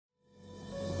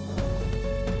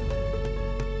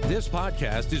This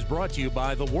podcast is brought to you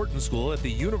by the Wharton School at the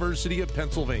University of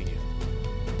Pennsylvania.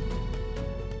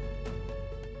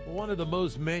 One of the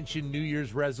most mentioned New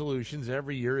Year's resolutions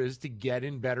every year is to get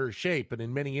in better shape. But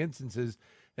in many instances,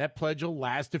 that pledge will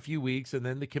last a few weeks and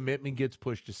then the commitment gets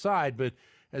pushed aside. But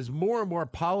as more and more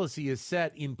policy is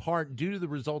set in part due to the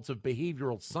results of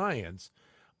behavioral science,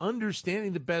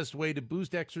 understanding the best way to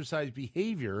boost exercise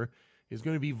behavior is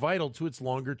going to be vital to its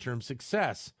longer-term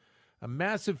success. A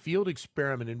massive field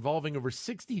experiment involving over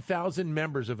 60,000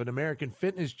 members of an American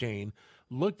fitness chain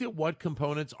looked at what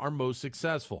components are most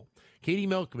successful. Katie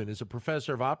Milkman is a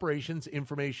professor of operations,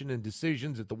 information, and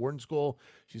decisions at the Wharton School.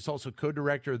 She's also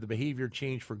co-director of the Behavior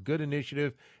Change for Good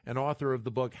initiative and author of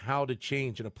the book, How to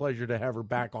Change, and a pleasure to have her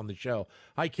back on the show.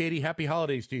 Hi, Katie. Happy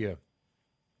holidays to you.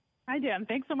 Hi, Dan.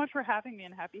 Thanks so much for having me,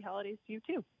 and happy holidays to you,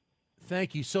 too.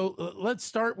 Thank you. So let's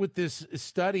start with this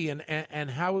study and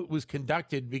how it was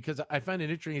conducted, because I find it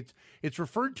interesting. It's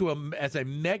referred to as a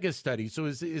mega study. So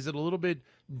is it a little bit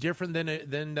different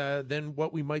than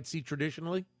what we might see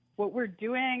traditionally? What we're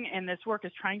doing in this work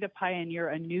is trying to pioneer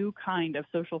a new kind of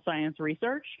social science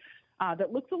research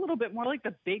that looks a little bit more like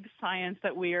the big science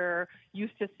that we're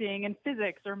used to seeing in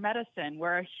physics or medicine,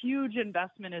 where a huge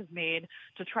investment is made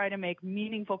to try to make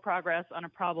meaningful progress on a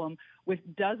problem with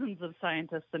dozens of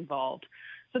scientists involved.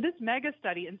 So this mega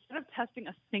study, instead of testing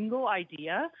a single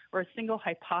idea or a single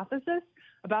hypothesis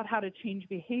about how to change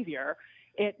behavior,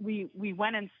 we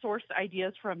went and sourced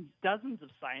ideas from dozens of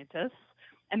scientists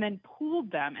and then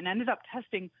pooled them and ended up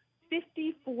testing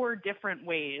 54 different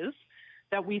ways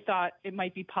that we thought it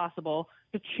might be possible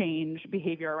to change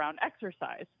behavior around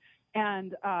exercise.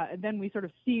 And then we sort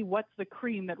of see what's the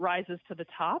cream that rises to the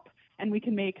top, and we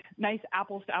can make nice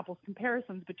apples-to-apples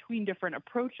comparisons between different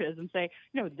approaches and say,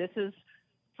 this is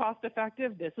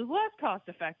cost-effective, this is less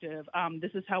cost-effective,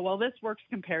 this is how well this works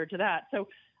compared to that. So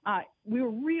we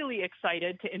were really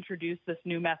excited to introduce this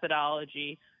new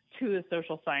methodology to the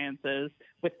social sciences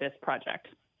with this project.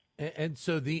 And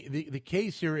so the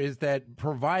case here is that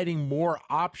providing more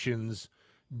options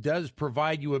does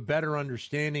provide you a better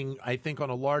understanding, I think,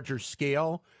 on a larger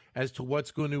scale as to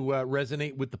what's going to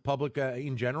resonate with the public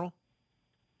in general?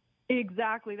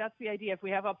 Exactly. That's the idea. If we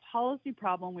have a policy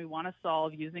problem we want to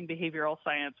solve using behavioral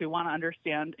science, we want to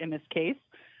understand, in this case,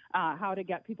 how to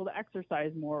get people to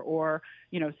exercise more, or,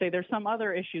 say there's some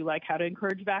other issue like how to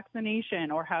encourage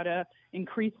vaccination or how to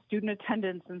increase student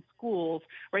attendance in schools,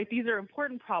 right? These are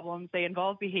important problems. They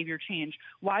involve behavior change.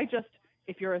 Why just,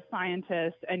 if you're a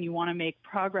scientist and you want to make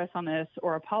progress on this,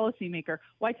 or a policymaker,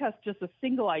 why test just a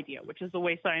single idea, which is the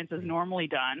way science is normally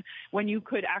done, when you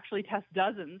could actually test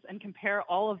dozens and compare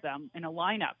all of them in a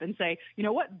lineup and say, you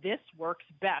know what, this works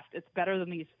best. It's better than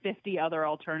these 50 other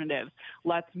alternatives.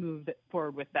 Let's move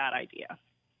forward with that idea.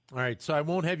 All right, so I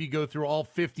won't have you go through all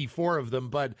 54 of them,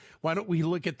 but why don't we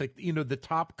look at the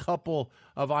top couple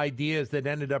of ideas that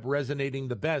ended up resonating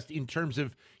the best in terms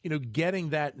of getting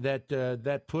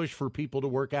that push for people to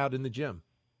work out in the gym?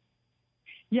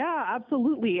 Yeah,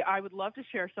 absolutely. I would love to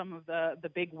share some of the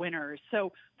big winners.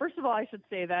 So first of all, I should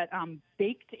say that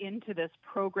baked into this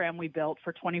program we built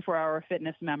for 24-hour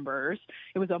fitness members,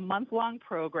 it was a month-long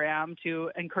program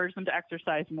to encourage them to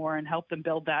exercise more and help them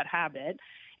build that habit.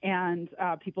 And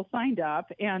people signed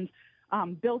up, and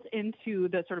built into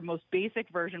the sort of most basic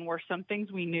version were some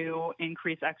things we knew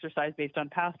increase exercise based on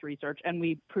past research, and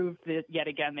we proved that yet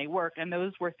again they work. And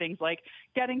those were things like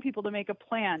getting people to make a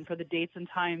plan for the dates and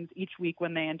times each week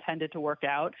when they intended to work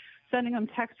out, sending them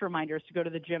text reminders to go to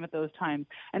the gym at those times,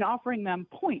 and offering them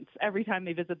points every time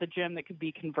they visit the gym that could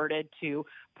be converted to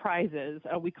prizes.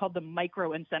 We called them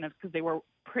micro incentives because they were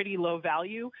pretty low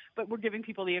value, but we're giving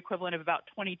people the equivalent of about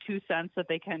 22 cents that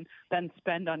they can then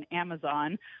spend on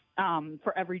Amazon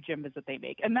for every gym visit they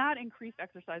make. And that increased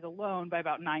exercise alone by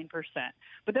about 9%.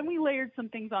 But then we layered some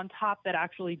things on top that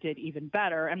actually did even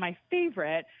better. And my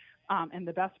favorite and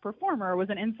the best performer was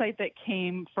an insight that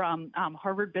came from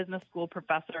Harvard Business School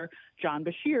professor John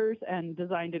Beshears and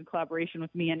designed in collaboration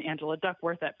with me and Angela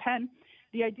Duckworth at Penn.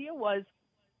 The idea was,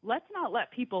 let's not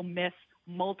let people miss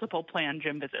multiple planned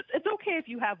gym visits. It's okay if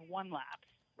you have one lapse,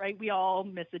 right? We all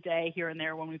miss a day here and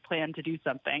there when we plan to do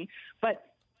something, but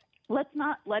let's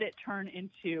not let it turn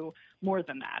into more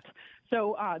than that.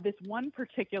 So this one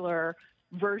particular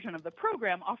version of the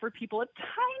program offered people a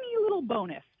tiny little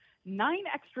bonus, 9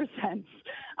 extra cents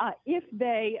if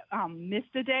they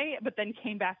missed a day, but then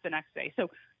came back the next day. So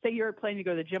say you're planning to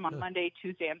go to the gym on Monday,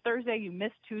 Tuesday, and Thursday, you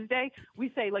miss Tuesday,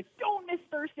 we say, don't miss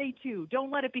Thursday too.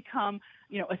 Don't let it become,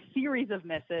 a series of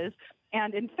misses.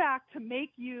 And in fact, to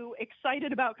make you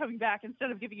excited about coming back,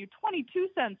 instead of giving you 22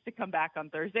 cents to come back on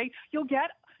Thursday, you'll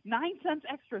get 9 cents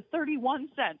extra, 31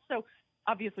 cents. So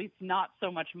obviously it's not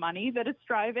so much money that it's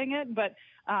driving it, but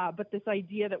this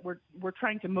idea that we're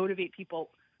trying to motivate people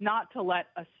not to let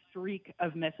a streak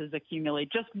of misses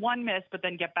accumulate, just one miss, but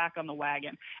then get back on the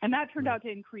wagon. And that turned out to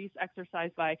increase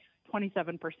exercise by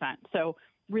 27%. So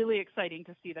really exciting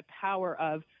to see the power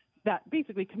of that,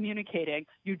 basically communicating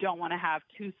you don't want to have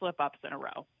 2 slip-ups in a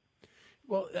row.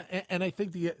 Well, and I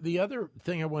think the other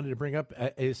thing I wanted to bring up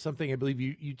is something I believe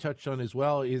you touched on as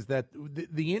well, is that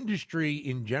the industry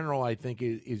in general, I think,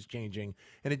 is changing.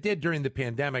 And it did during the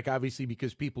pandemic, obviously,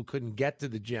 because people couldn't get to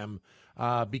the gym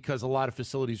because a lot of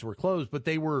facilities were closed, but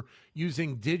they were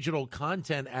using digital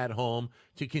content at home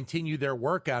to continue their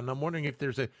workout. And I'm wondering if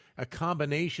there's a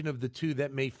combination of the two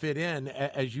that may fit in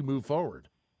as you move forward.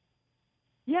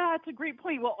 Yeah, it's a great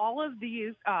point. Well, all of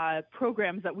these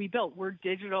programs that we built were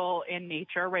digital in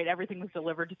nature, right? Everything was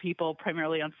delivered to people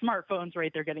primarily on smartphones,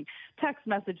 right? They're getting text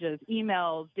messages,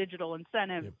 emails, digital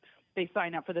incentives. Yep. They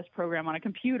sign up for this program on a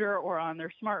computer or on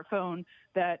their smartphone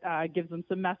that gives them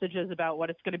some messages about what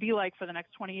it's going to be like for the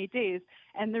next 28 days.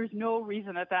 And there's no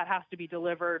reason that has to be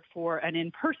delivered for an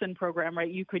in-person program, right?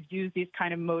 You could use these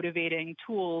kind of motivating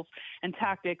tools and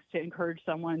tactics to encourage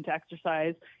someone to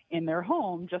exercise in their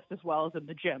home just as well as in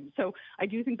the gym. So I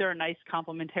do think there are nice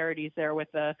complementarities there with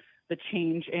the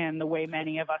change in the way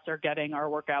many of us are getting our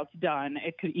workouts done.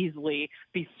 It could easily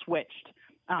be switched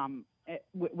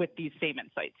with these same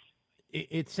insights.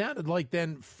 It sounded like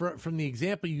then from the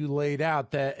example you laid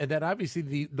out that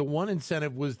obviously the one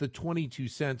incentive was the 22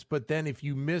 cents, but then if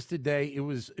you missed a day, it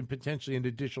was potentially an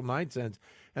additional 9 cents.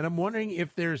 And I'm wondering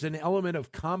if there's an element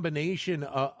of combination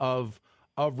of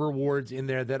rewards in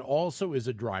there that also is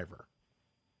a driver.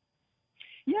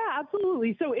 Yeah,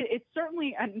 absolutely. So it's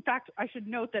certainly, and in fact, I should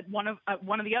note that one of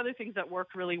the other things that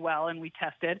worked really well and we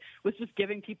tested was just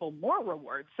giving people more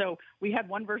rewards. So we had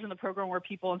one version of the program where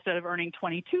people, instead of earning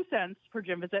 22 cents per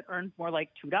gym visit, earned more like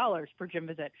 $2 per gym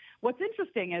visit. What's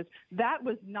interesting is that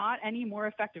was not any more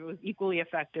effective. It was equally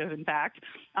effective, in fact,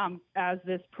 as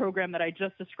this program that I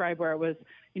just described, where it was,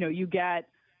 you get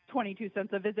 22 cents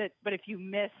a visit, but if you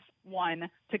miss one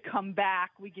to come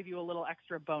back, we give you a little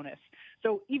extra bonus.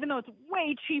 So even though it's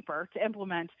way cheaper to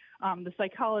implement, the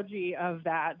psychology of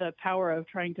that, the power of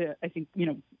trying to, I think,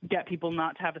 get people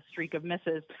not to have a streak of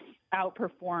misses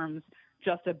outperforms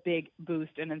just a big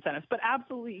boost in incentives. But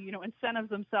absolutely, incentives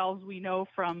themselves, we know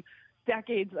from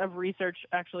decades of research,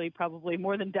 actually probably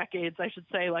more than decades, I should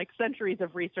say, like centuries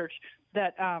of research,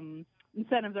 that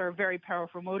incentives are a very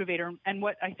powerful motivator. And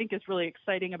what I think is really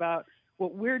exciting about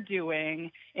what we're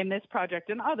doing in this project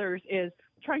and others is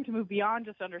trying to move beyond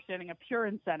just understanding a pure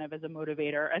incentive as a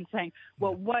motivator and saying,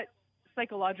 well, what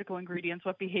psychological ingredients,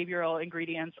 what behavioral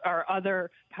ingredients are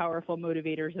other powerful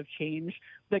motivators of change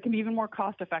that can be even more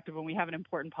cost effective when we have an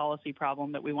important policy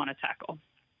problem that we want to tackle.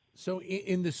 So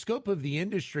in the scope of the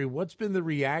industry, what's been the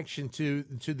reaction to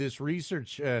this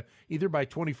research, either by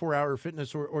 24-Hour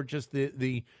Fitness or just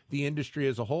the industry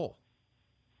as a whole?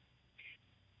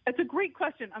 It's a great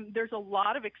question. There's a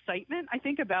lot of excitement, I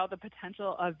think, about the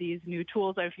potential of these new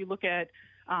tools. If you look at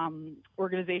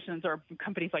organizations or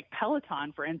companies like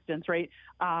Peloton, for instance, right,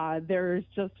 there's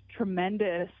just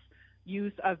tremendous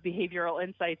use of behavioral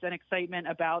insights and excitement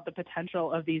about the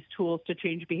potential of these tools to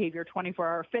change behavior.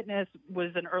 24-Hour Fitness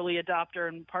was an early adopter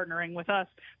and partnering with us,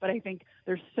 but I think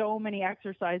there's so many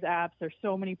exercise apps, there's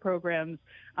so many programs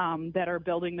that are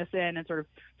building this in and sort of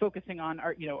focusing on,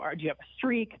 do you have a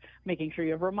streak, making sure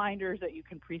you have reminders that you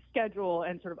can pre-schedule,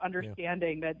 and sort of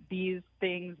understanding that these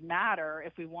things matter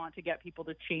if we want to get people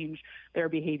to change their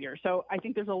behavior. So I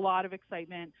think there's a lot of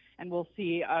excitement, and we'll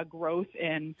see a growth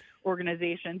in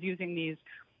organizations using these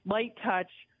light touch,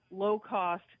 low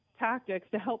cost tactics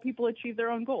to help people achieve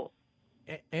their own goals.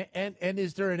 And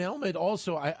is there an element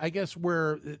also, I guess,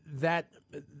 where that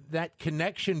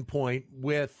connection point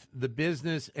with the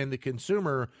business and the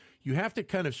consumer, you have to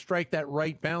kind of strike that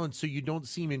right balance so you don't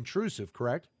seem intrusive,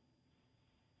 correct?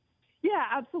 Yeah,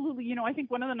 absolutely. I think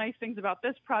one of the nice things about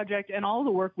this project and all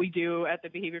the work we do at the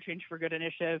Behavior Change for Good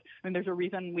initiative, there's a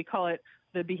reason we call it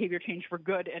the Behavior Change for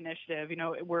Good initiative.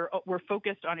 We're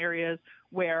focused on areas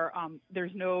where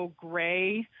there's no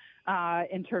gray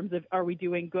in terms of, are we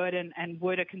doing good, and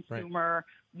would a consumer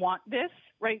want this,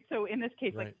 right? So in this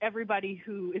case, like everybody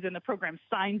who is in the program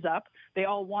signs up, they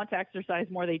all want to exercise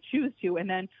more, they choose to, and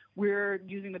then we're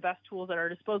using the best tools at our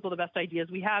disposal, the best ideas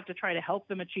we have to try to help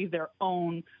them achieve their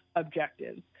own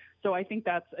objectives. So I think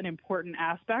that's an important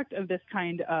aspect of this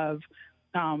kind of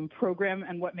program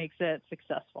and what makes it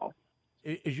successful.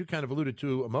 As you kind of alluded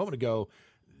to a moment ago,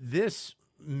 this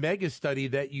mega study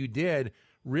that you did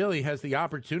really has the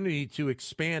opportunity to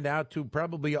expand out to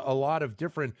probably a lot of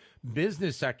different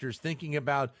business sectors, thinking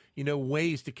about,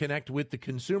 ways to connect with the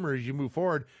consumer as you move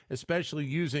forward, especially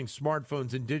using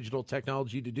smartphones and digital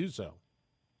technology to do so.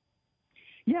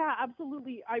 Yeah,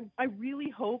 absolutely. I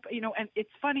really hope, and it's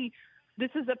funny,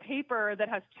 this is a paper that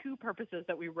has two purposes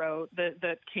that we wrote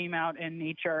that came out in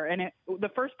Nature. And the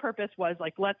first purpose was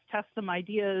let's test some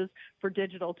ideas for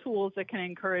digital tools that can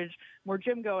encourage more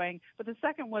gym going. But the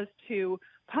second was to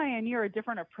pioneer a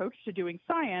different approach to doing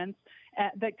science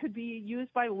that could be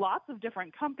used by lots of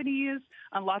different companies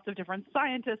and lots of different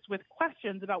scientists with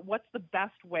questions about what's the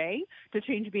best way to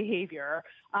change behavior,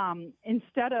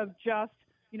 instead of just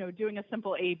doing a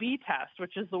simple A/B test,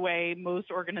 which is the way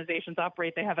most organizations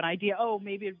operate. They have an idea,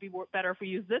 maybe it'd be better if we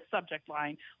use this subject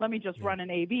line. Let me just run an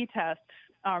A/B test.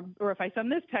 Or if I send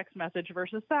this text message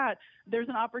versus that, there's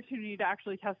an opportunity to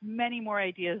actually test many more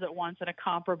ideas at once in a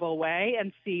comparable way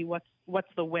and see what's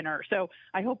the winner. So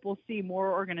I hope we'll see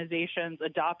more organizations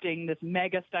adopting this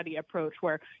mega study approach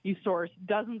where you source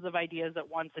dozens of ideas at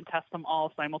once and test them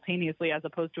all simultaneously as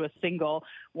opposed to a single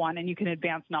one, and you can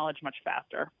advance knowledge much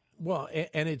faster. Well,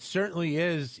 and it certainly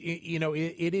is,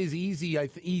 it is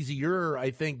easier, I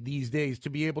think, these days to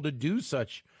be able to do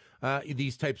such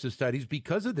these types of studies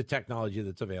because of the technology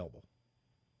that's available.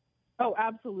 Oh,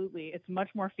 absolutely. It's much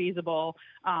more feasible,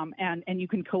 and you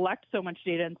can collect so much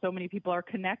data, and so many people are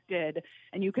connected,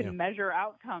 and you can measure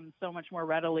outcomes so much more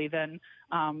readily than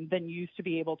you used to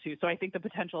be able to. So I think the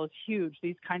potential is huge.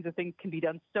 These kinds of things can be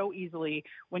done so easily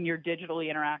when you're digitally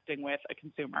interacting with a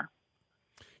consumer.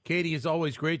 Katie, it's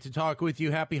always great to talk with you.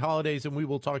 Happy holidays, and we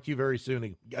will talk to you very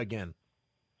soon again.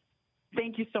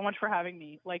 Thank you so much for having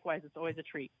me. Likewise, it's always a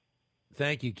treat.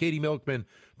 Thank you. Katie Milkman,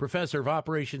 Professor of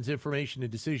Operations, Information,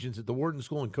 and Decisions at the Wharton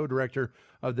School and co-director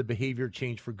of the Behavior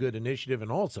Change for Good initiative,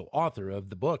 and also author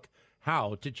of the book,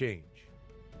 How to Change.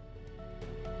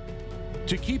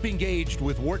 To keep engaged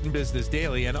with Wharton Business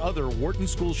Daily and other Wharton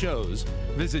School shows,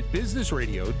 visit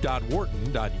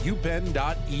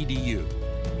businessradio.wharton.upenn.edu.